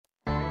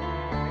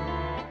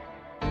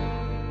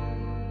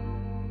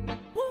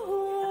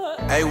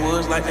Hey,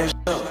 Woods like that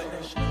shit up.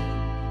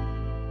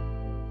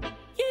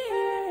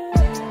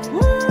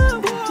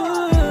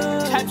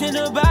 Trapped in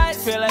the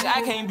box, feel like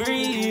I can't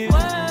breathe.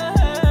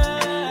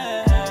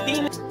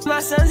 These my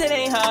sons, it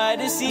ain't hard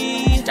to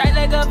see. Strike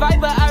like a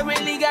viper, I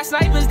really got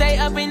snipers. They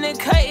up in the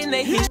cut and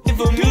they hit shit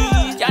for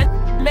me.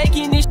 Y'all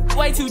making this shit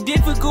way too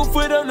difficult.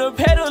 Foot on the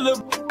pedal,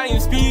 I am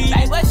speed.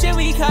 Like, what should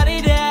we cut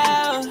it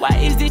down? Why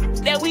is this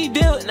that we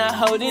built not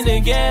holding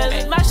together?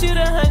 Make my shoot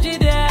 100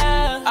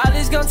 down. All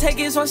this gon' take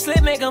is one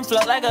slip, make them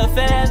float like a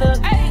feather.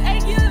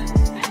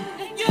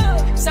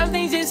 Some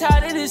things just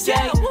harder to say.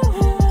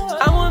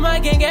 I'm with my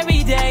gang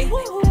every day.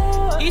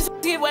 These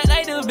get wet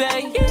like the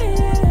bay.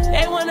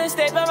 They wanna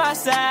stay by my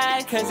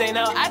side, cause they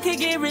know I could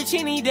get rich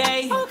any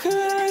day.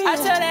 I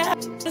tell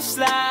that to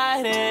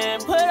slide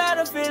and put all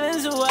the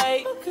feelings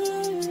away.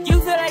 You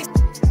feel like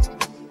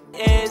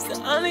it's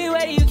the only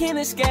way you can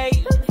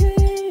escape.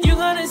 You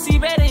gonna see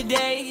better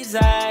days,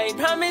 I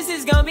promise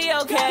it's gonna be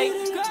okay.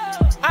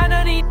 I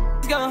know these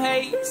gon'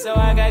 hate, so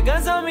I got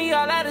guns on me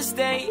all out of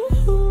state.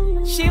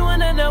 She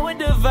wanna know what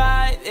the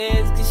vibe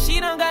is, cause she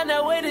don't got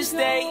nowhere to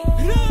stay.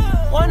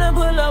 Wanna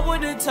pull up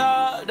with the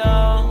top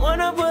down,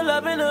 wanna pull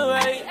up in the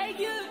rain.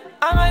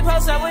 I might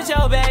post up with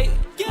your babe.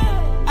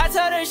 I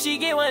told her she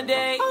get one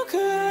day.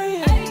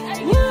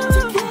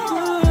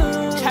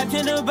 Trapped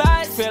in the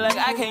box, feel like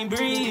I can't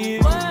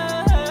breathe.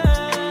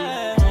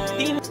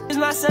 These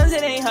my sons,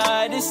 it ain't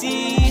hard to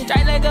see.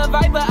 Strike like a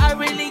viper, I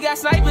really got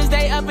snipers.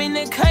 They up in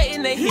the cut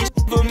and they hit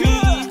for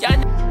me.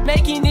 Y'all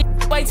making it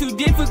way too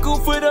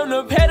difficult. Foot on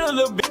the pedal,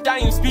 little bitch, I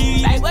am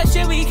speed. Like, what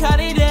should we cut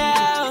it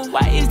down?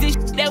 Why is this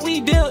that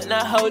we built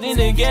not holding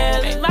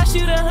together? Make my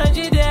shoot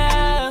 100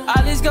 down.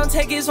 All this gon'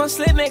 take is one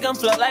slip, make them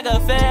float like a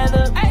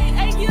feather.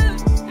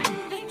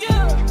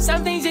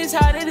 Some things just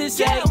harder to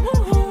say.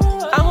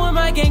 I'm with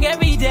my gang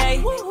every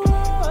day.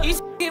 These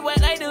get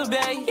wet like the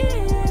bay.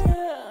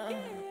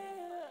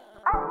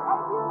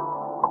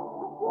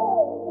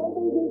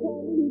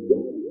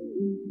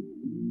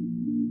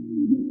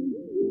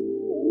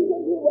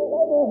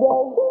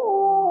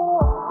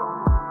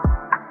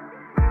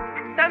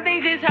 Some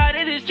things just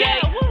harder to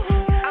say.